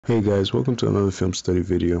Hey guys, welcome to another film study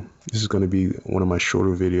video. This is going to be one of my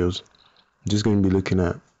shorter videos. I'm just going to be looking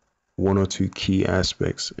at one or two key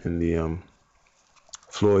aspects in the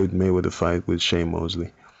Floyd Mayweather fight with Shane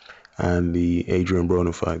Mosley and the Adrian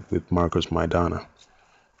Broner fight with Marcos Maidana.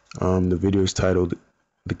 The video is titled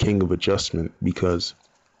 "The King of Adjustment" because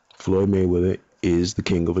Floyd Mayweather is the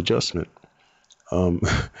king of adjustment.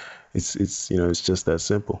 It's just that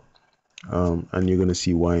simple, and you're going to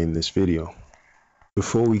see why in this video.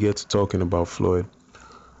 Before we get to talking about Floyd,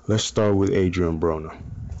 let's start with Adrian Broner.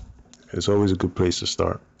 It's always a good place to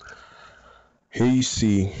start. Here you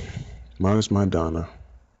see Marcos Maidana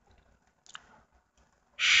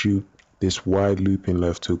shoot this wide looping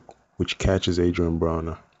left hook, which catches Adrian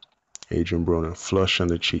Broner flush on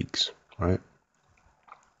the cheeks, right?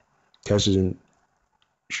 Catches him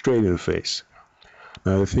straight in the face.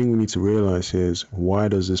 Now the thing we need to realize here is, why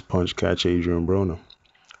does this punch catch Adrian Broner?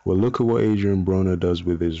 Well, look at what Adrian Broner does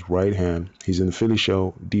with his right hand. He's in the Philly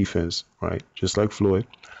shell defense, right? Just like Floyd.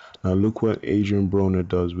 Now look what Adrian Broner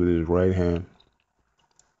does with his right hand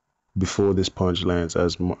before this punch lands,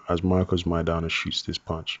 as Marcos Maidana shoots this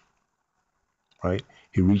punch, right?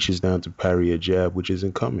 He reaches down to parry a jab, which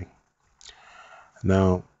isn't coming.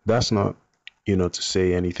 Now, that's not, to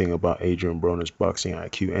say anything about Adrian Broner's boxing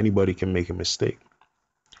IQ. Anybody can make a mistake.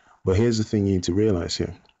 But here's the thing you need to realize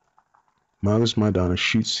here. Marcos Maidana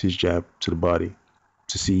shoots his jab to the body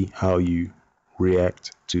to see how you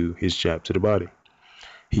react to his jab to the body.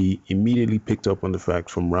 He immediately picked up on the fact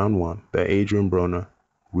from round one that Adrian Broner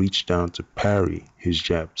reached down to parry his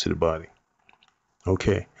jab to the body.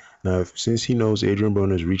 Okay, now since he knows Adrian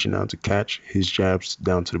Broner is reaching out to catch his jabs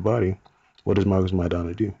down to the body, what does Marcos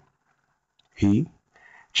Maidana do? He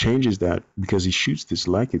changes that, because he shoots this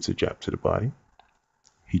like it's a jab to the body.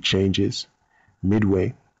 He changes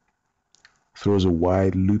midway, throws a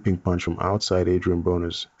wide looping punch from outside Adrian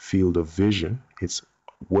Broner's field of vision. It's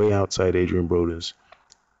way outside Adrian Broner's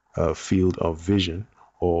field of vision,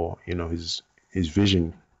 or his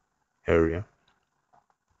vision area,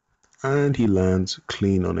 and he lands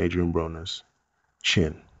clean on Adrian Broner's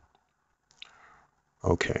chin.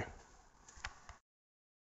 Okay.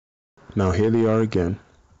 Now here they are again,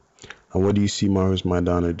 and what do you see Marcos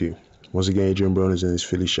Maidana do? Once again, Adrian Broner's in his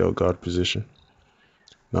Philly shell guard position.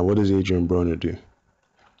 Now what does Adrian Broner do?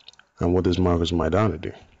 And what does Marcos Maidana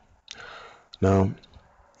do? Now,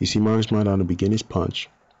 you see Marcos Maidana begin his punch.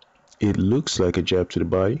 It looks like a jab to the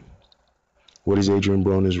body. What is Adrian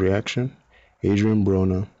Broner's reaction? Adrian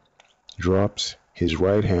Broner drops his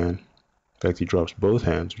right hand. In fact, he drops both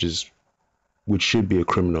hands, which should be a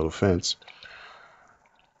criminal offense.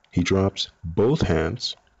 He drops both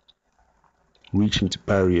hands, reaching to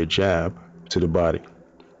parry a jab to the body.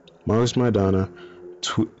 Marcos Maidana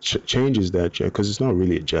changes that jab, because it's not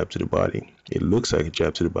really a jab to the body. It looks like a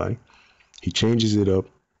jab to the body. He changes it up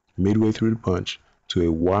midway through the punch to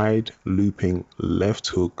a wide looping left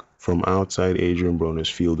hook from outside Adrian Broner's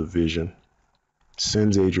field of vision.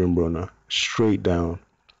 Sends Adrian Broner straight down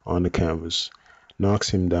on the canvas. Knocks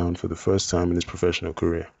him down for the first time in his professional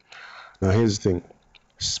career. Now here's the thing.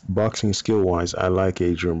 Boxing skill wise, I like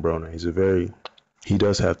Adrian Broner. He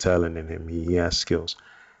does have talent in him. He has skills.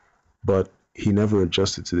 But he never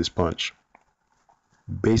adjusted to this punch,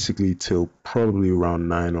 basically till probably round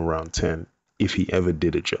 9 or round 10, if he ever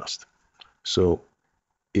did adjust. So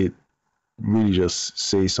it really just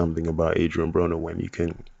says something about Adrian Broner when you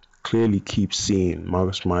can clearly keep seeing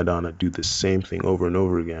Marcos Maidana do the same thing over and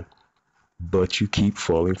over again, but you keep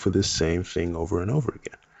falling for the same thing over and over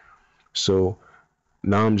again. So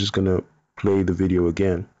now I'm just gonna play the video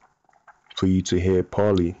again for you to hear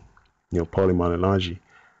Paulie Malignaggi.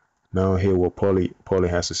 Now hear what Paulie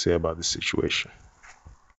has to say about the situation.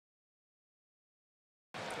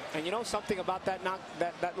 And something about that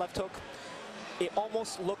left hook, it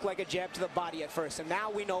almost looked like a jab to the body at first. And now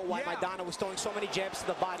we know why Maidana was throwing so many jabs to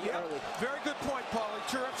the body early. Very good point, Paulie.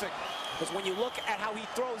 Terrific. Because when you look at how he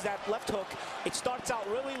throws that left hook, it starts out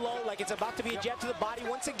really low, like it's about to be a jab to the body.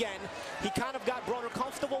 Once again, he kind of got Broner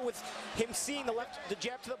comfortable with him seeing the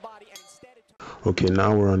jab to the body, and instead it... Okay,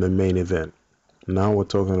 now we're on the main event. Now we're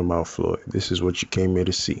talking about Floyd. This is what you came here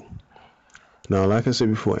to see. Now, like I said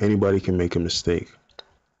before, anybody can make a mistake.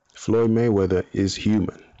 Floyd Mayweather is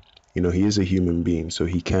human. He is a human being, so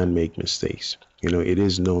he can make mistakes. It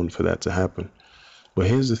is known for that to happen. But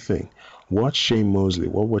here's the thing. Watch Shane Mosley.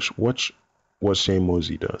 Watch what Shane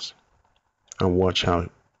Mosley does. And watch how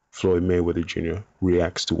Floyd Mayweather Jr.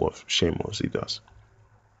 reacts to what Shane Mosley does.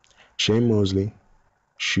 Shane Mosley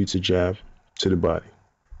shoots a jab to the body.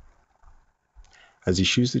 As he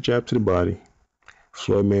shoots the jab to the body,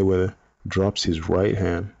 Floyd Mayweather drops his right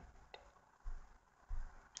hand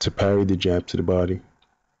to parry the jab to the body,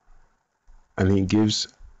 and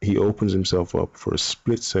he opens himself up for a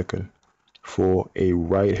split second for a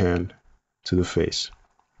right hand to the face,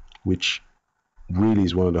 which really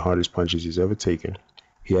is one of the hardest punches he's ever taken.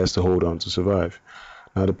 He has to hold on to survive.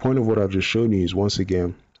 Now, the point of what I've just shown you is, once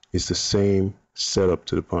again, it's the same setup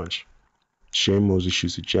to the punch. Shane Mosley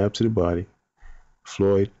shoots a jab to the body.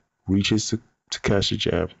 Floyd reaches to catch the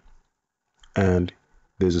jab. And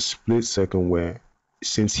there's a split second where,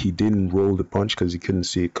 since he didn't roll the punch because he couldn't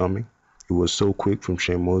see it coming, it was so quick from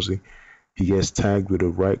Shane Mosley, he gets tagged with a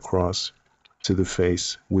right cross to the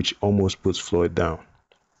face, which almost puts Floyd down.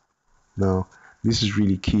 Now, this is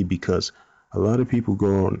really key because a lot of people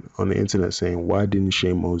go on the internet saying, why didn't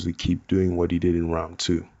Shane Mosley keep doing what he did in round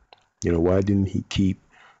 2? You know, why didn't he keep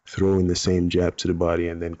throwing the same jab to the body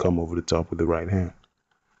and then come over the top with the right hand?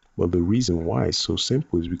 Well, the reason why it's so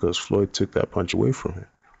simple is because Floyd took that punch away from him.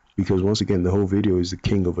 Because once again, the whole video is the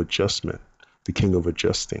king of adjustment, the king of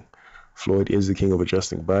adjusting. Floyd is the king of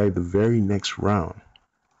adjusting. By the very next round,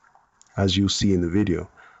 as you'll see in the video,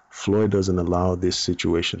 Floyd doesn't allow this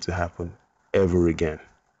situation to happen ever again.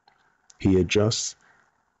 He adjusts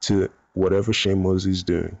to whatever Shane Mosley's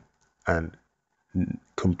doing and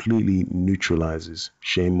completely neutralizes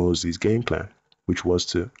Shane Mosley's game plan, which was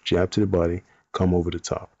to jab to the body, come over the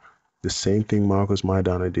top. The same thing Marcos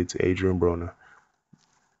Maidana did to Adrian Broner.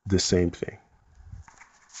 The same thing.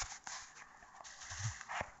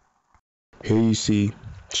 Here you see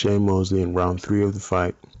Shane Mosley in round 3 of the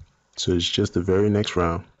fight. So it's just the very next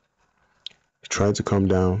round. He tried to come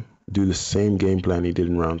down, do the same game plan he did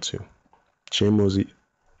in round 2. Shane Mosley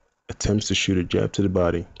attempts to shoot a jab to the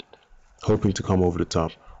body, hoping to come over the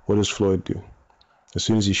top. What does Floyd do? As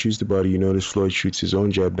soon as he shoots the body, you notice Floyd shoots his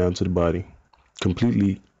own jab down to the body,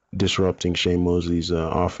 completely disrupting Shane Mosley's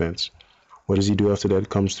offense. What does he do after that?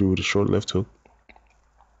 Comes through with a short left hook.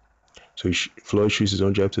 So Floyd shoots his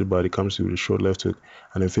own jab to the body, comes through with a short left hook,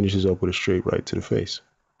 and then finishes up with a straight right to the face.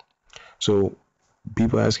 So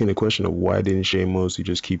people asking the question of why didn't Shane Mosley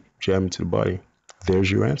just keep jabbing to the body?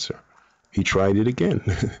 There's your answer. He tried it again.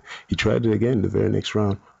 He tried it again the very next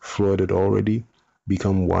round. Floyd had already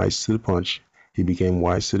become wise to the punch. He became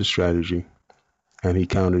wise to the strategy, and he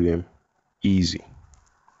countered him easy.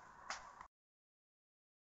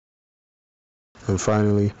 And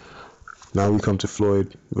finally, now we come to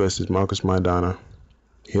Floyd versus Marcos Maidana.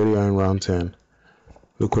 Here they are in round 10.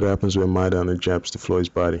 Look what happens when Maidana jabs to Floyd's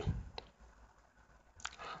body.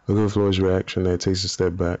 Look at Floyd's reaction there. Takes a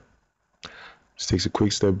step back. Just takes a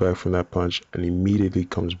quick step back from that punch and immediately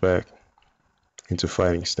comes back into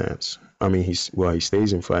fighting stance. I mean, he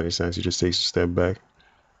stays in fighting stance. He just takes a step back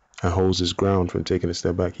and holds his ground from taking a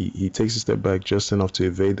step back. He takes a step back just enough to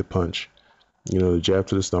evade the punch, you know, the jab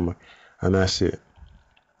to the stomach, and that's it.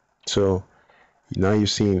 So now you've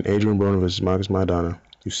seen Adrian Broner versus Marcos Maidana.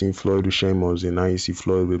 You've seen Floyd with Shane Mosley, and now you see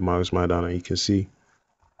Floyd with Marcos Maidana. You can see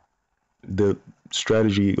the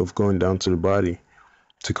strategy of going down to the body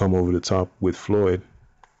to come over the top with Floyd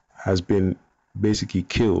has been basically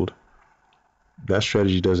killed. That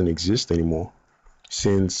strategy doesn't exist anymore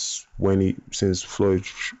since Floyd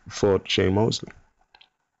fought Shane Mosley.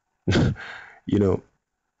 You know,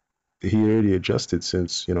 he already adjusted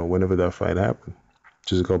since, you know, whenever that fight happened,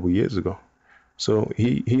 just a couple years ago. So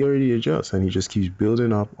he already adjusts, and he just keeps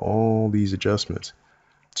building up all these adjustments.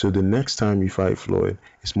 So the next time you fight Floyd,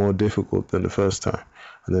 it's more difficult than the first time.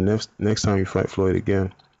 And the next time you fight Floyd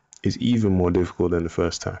again is even more difficult than the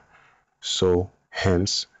first time. So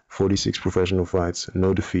hence 46 professional fights,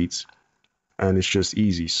 no defeats, and it's just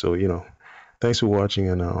easy. So, you know, thanks for watching,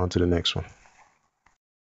 and on to the next one.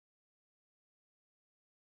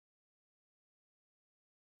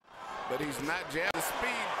 But he's not jabbing. The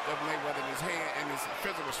speed of Mayweather in his hand and his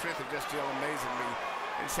physical strength is just still amazing me.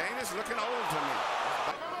 And Shane is looking old to me.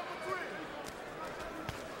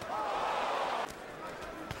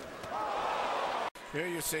 Here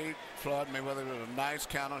you see Floyd Mayweather with a nice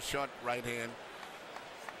counter, short right hand.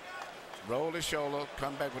 Roll his shoulder,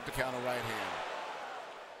 come back with the counter right hand.